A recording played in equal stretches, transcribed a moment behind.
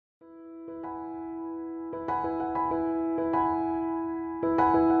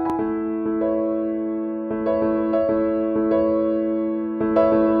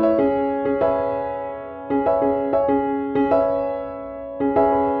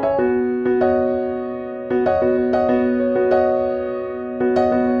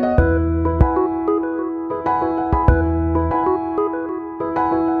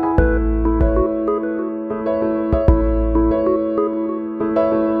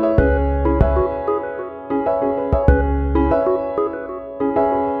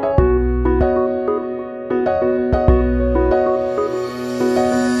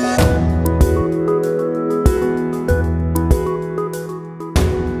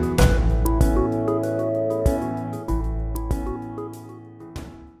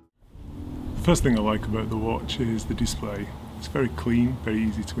The first thing I like about the watch is the display. It's very clean, very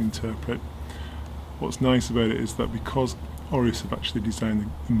easy to interpret. What's nice about it is that because Oris have actually designed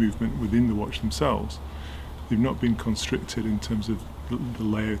the movement within the watch themselves, they've not been constricted in terms of the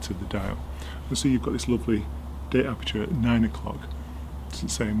layout of the dial. And so you've got this lovely date aperture at 9 o'clock. It doesn't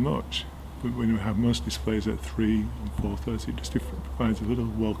say much, but when you have most displays at 3 and 4:30, it just provides a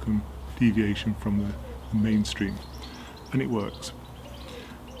little welcome deviation from the mainstream, and it works.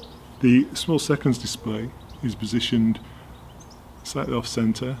 The small seconds display is positioned slightly off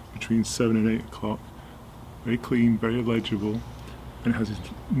centre between 7 and 8 o'clock. Very clean, very legible, and it has this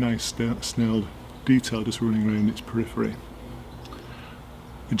nice snelled detail just running around its periphery.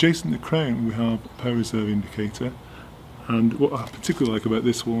 Adjacent to the crown we have a power reserve indicator, and what I particularly like about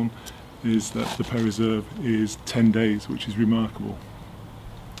this one is that the power reserve is 10 days, which is remarkable.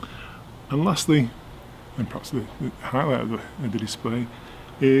 And lastly, and perhaps the highlight of the display,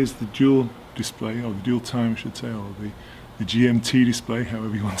 is the dual display, or the dual time I should say, or the GMT display,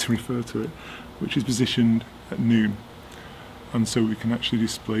 however you want to refer to it, which is positioned at noon. And so we can actually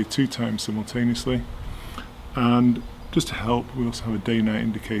display 2 times simultaneously. And just to help, we also have a day-night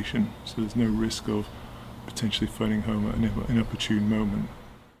indication, so there's no risk of potentially phoning home at an inopportune moment.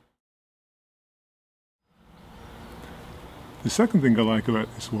 The second thing I like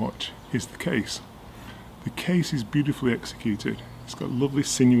about this watch is the case. The case is beautifully executed. It's got lovely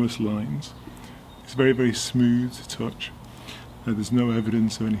sinuous lines. It's very, very smooth to touch. There's no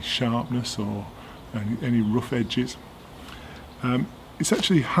evidence of any sharpness or any rough edges. It's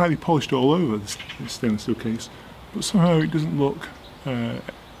actually highly polished all over this stainless steel case, but somehow it doesn't look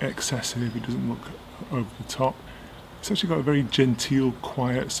excessive, it doesn't look over the top. It's actually got a very genteel,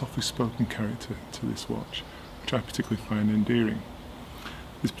 quiet, softly spoken character to this watch, which I particularly find endearing.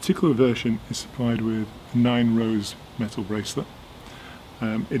 This particular version is supplied with a 9-rose metal bracelet.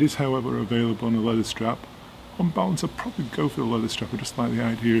 It is, however, available on a leather strap. On balance, I'd probably go for the leather strap. I just like the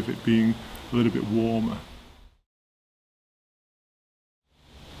idea of it being a little bit warmer.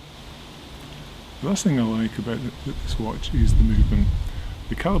 The last thing I like about this watch is the movement.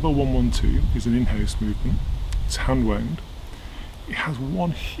 The Calibre 112 is an in-house movement. It's hand-wound. It has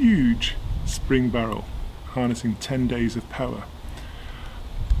one huge spring barrel, harnessing 10 days of power.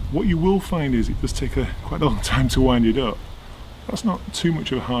 What you will find is it does take quite a long time to wind it up. That's not too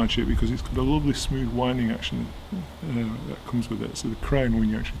much of a hardship because it's got a lovely smooth winding action that comes with it. So the crown, when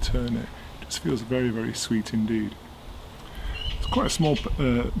you actually turn it, just feels very, very sweet indeed. It's quite a small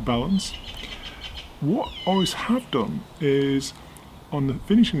balance. What Oris have done is, on the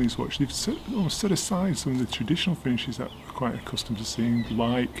finishing of this watch, they've almost set aside some of the traditional finishes that we're quite accustomed to seeing,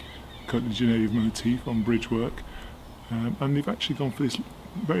 like Cote de Genève motif on bridge work, and they've actually gone for this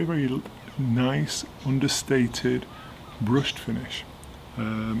very, very nice, understated, brushed finish.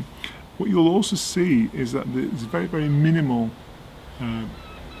 What you'll also see is that there's very, very minimal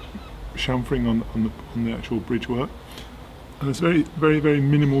chamfering on the actual bridge work, and there's very, very, very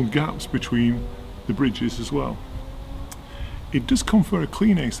minimal gaps between the bridges as well. It does come for a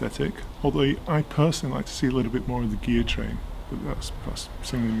clean aesthetic, although I personally like to see a little bit more of the gear train, but that's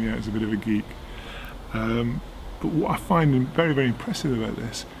singling me out as a bit of a geek. But what I find very, very impressive about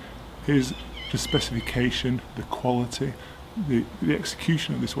this is the specification, the quality, the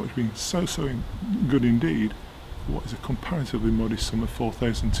execution of this watch being so good indeed for what is a comparatively modest sum of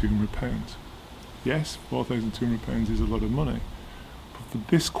 £4,200. Yes, £4,200 is a lot of money, but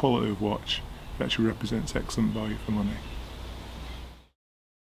for this quality of watch, it actually represents excellent value for money.